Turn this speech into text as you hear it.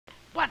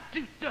1,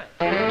 2, 3.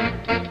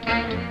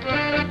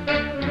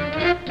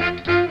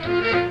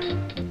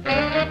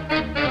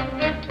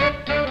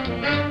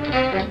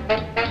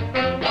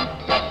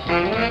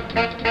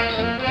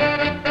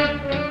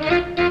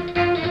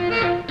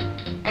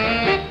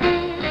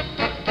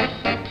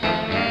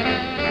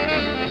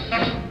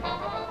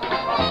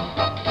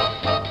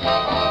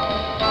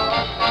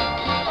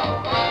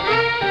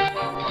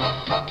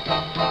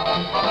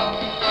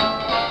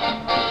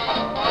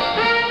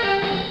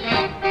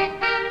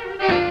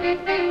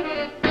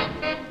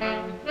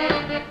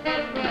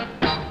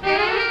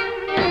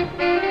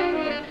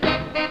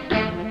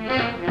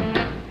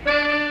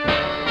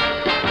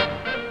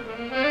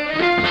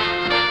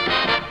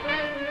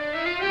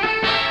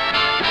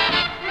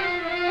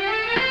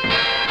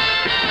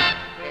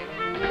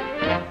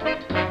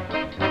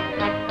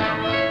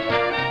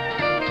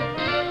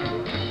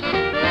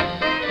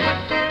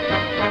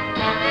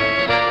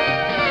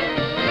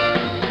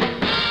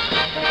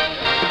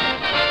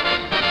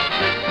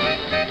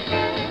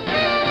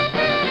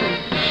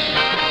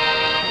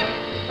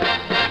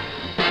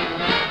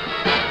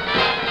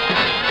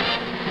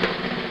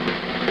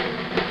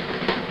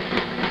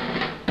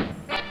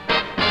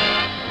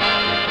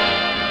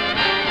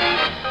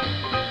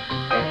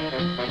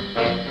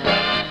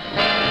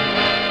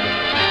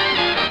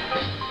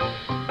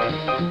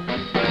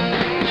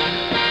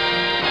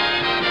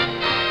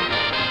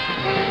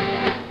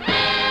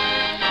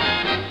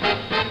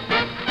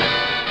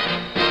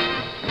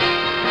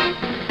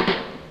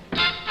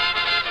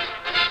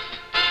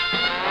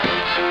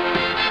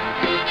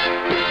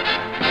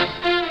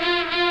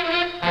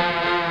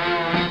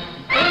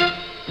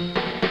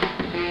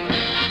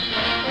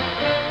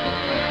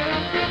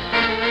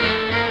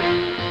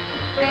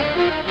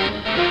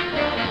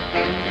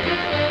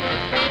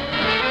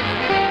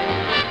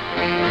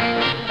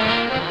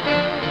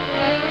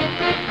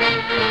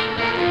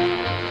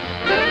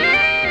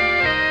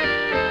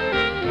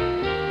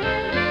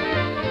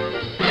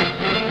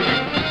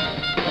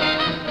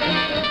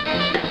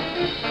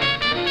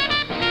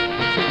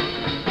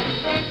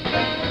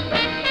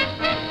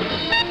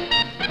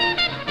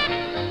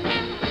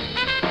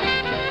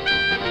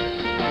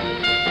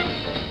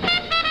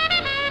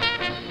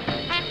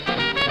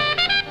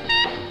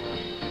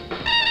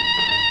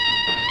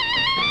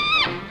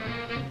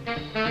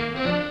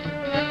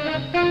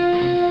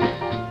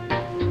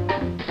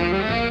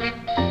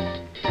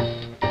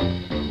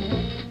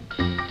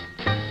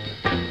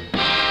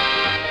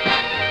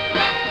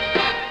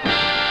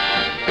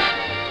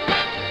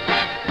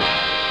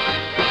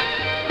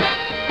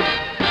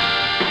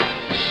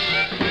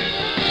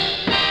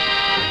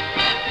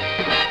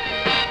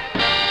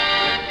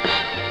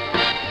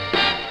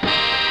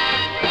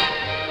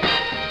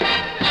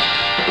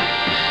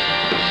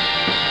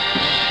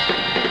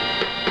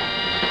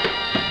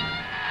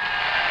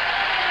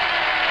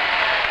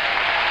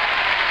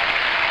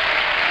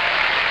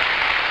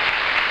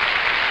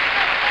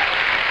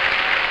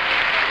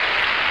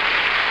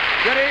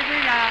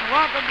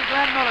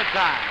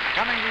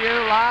 Coming to you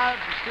live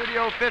from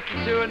Studio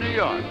 52 in New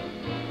York.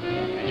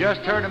 You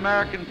just heard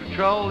American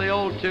Patrol, the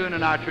old tune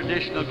in our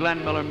traditional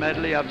Glenn Miller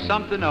medley of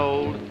Something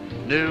Old,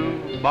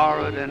 New,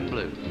 Borrowed, and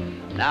Blue.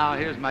 Now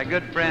here's my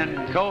good friend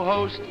and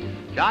co-host,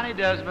 Johnny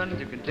Desmond,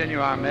 to continue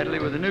our medley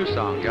with a new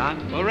song.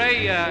 John? Well,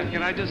 Ray,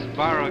 can I just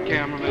borrow a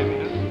camera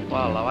maybe?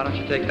 Well, why don't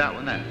you take that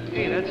one then?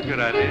 Hey, that's a good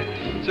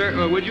idea.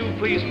 Sir, would you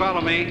please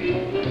follow me?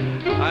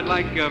 I'd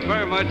like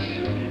very much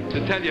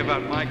to tell you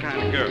about my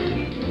kind of girl.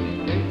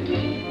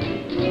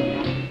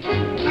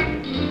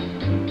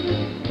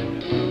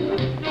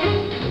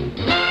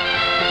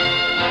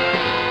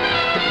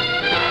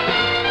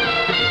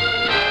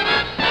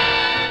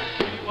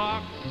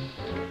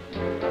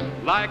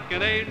 Like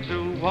an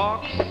angel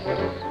walks,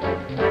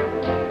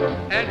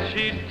 and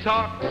she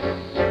talks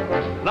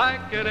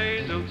like an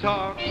angel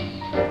talks,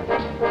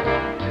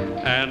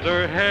 and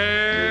her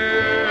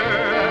hair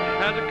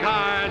has a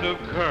kind of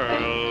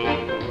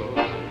curl.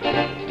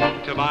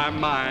 To my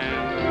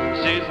mind,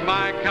 she's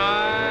my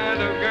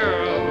kind of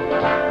girl.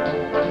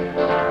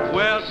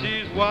 Well,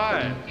 she's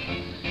white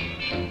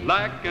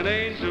like an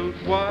angel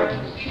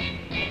twice,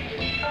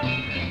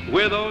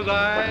 with those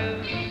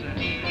eyes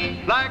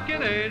like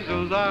an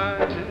angel's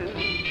eyes,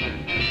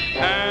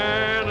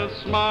 and a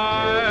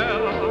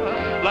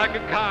smile like a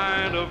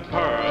kind of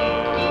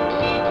pearl.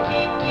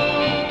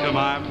 To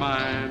my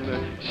mind,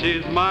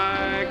 she's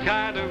my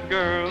kind of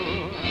girl.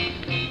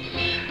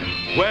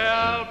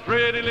 Well,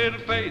 pretty little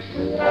face,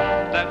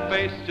 that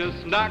face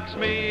just knocks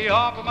me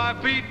off of my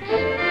feet.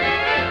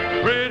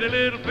 Pretty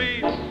little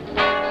feet,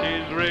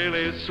 she's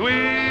really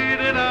sweet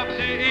enough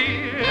to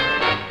eat.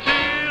 She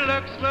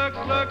looks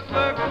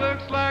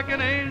like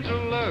an angel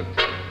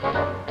looks,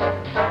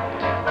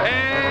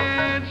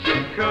 and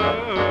she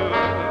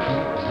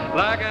cooks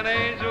like an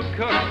angel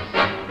cooks,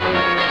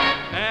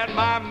 and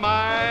my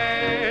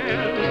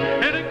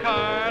mind in a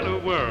kind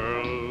of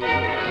world.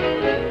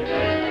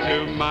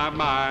 To my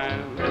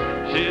mind,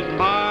 she's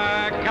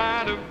my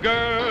kind of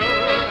girl,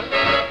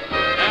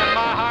 and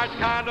my heart's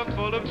kind of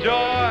full of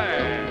joy.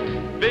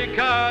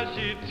 'cause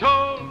she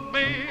told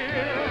me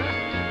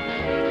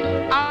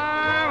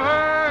I'm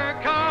her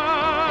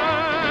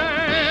kind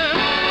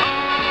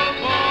of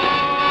boy.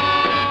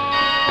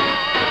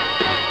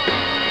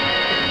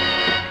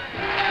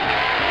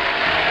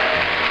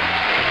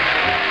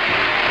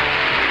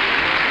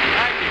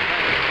 Thank you.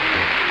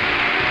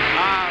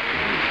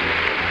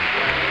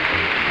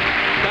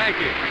 Thank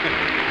you.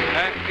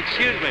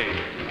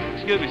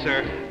 Excuse me,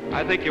 sir.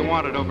 I think you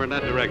want it over in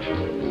that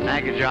direction.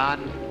 Thank you,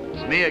 John.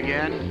 It's me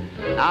again.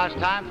 Now it's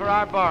time for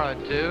our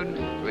borrowed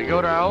tune. We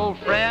go to our old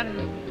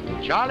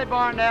friend, Charlie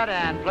Barnett,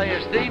 and play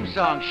his theme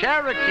song,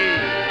 Cherokee.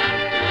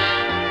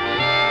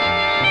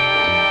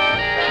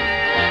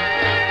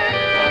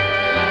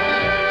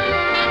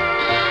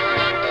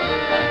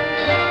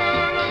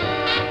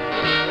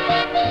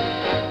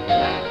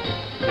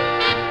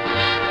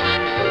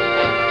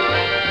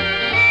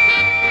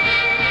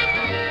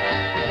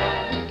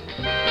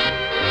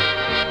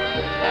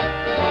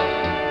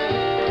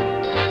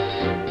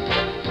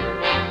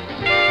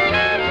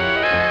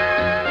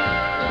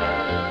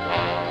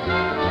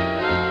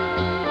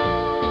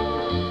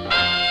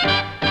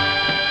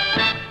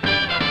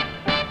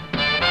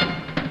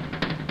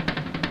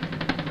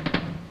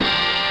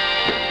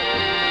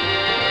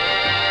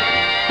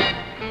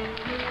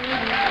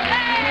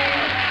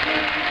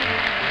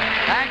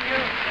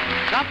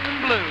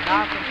 Something Blue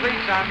now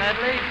completes our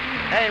medley.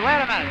 Hey,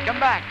 wait a minute. Come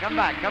back.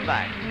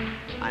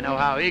 I know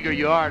how eager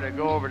you are to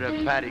go over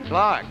to Patty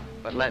Clark,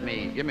 but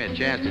give me a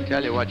chance to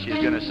tell you what she's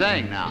going to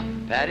sing now.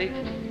 Patty,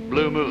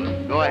 Blue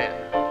Moon. Go ahead.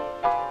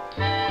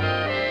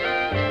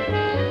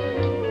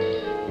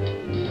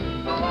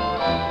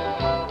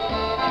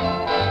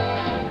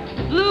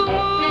 Blue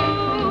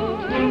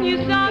moon, you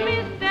saw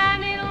me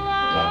standing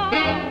alone,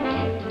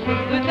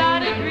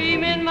 without a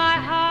dream in my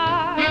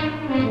heart,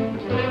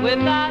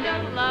 without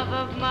a love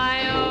of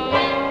my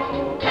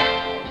own.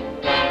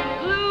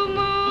 Blue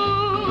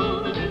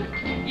moon,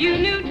 you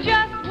knew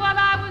just what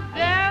I was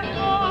there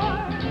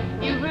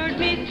for. You heard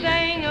me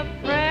saying a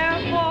prayer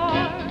for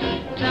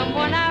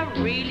someone I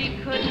really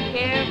could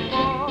care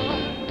for.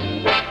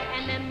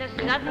 And then there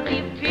suddenly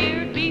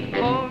appeared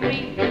before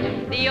me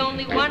the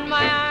only one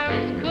my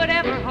arms could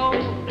ever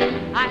hold.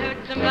 I heard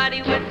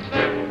somebody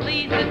whisper,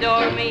 please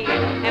adore me.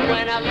 And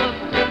when I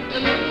looked, the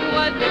moon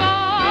was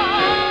gone.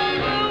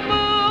 Blue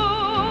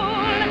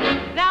moon,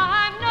 now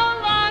I'm no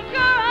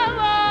longer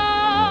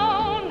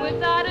alone,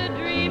 without a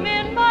dream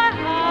in my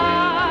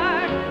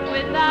heart,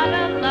 without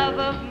a love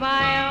of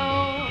my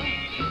own.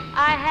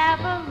 I have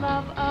a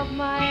love of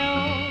my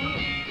own.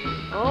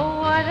 Oh,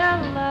 what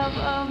a love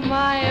of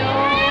my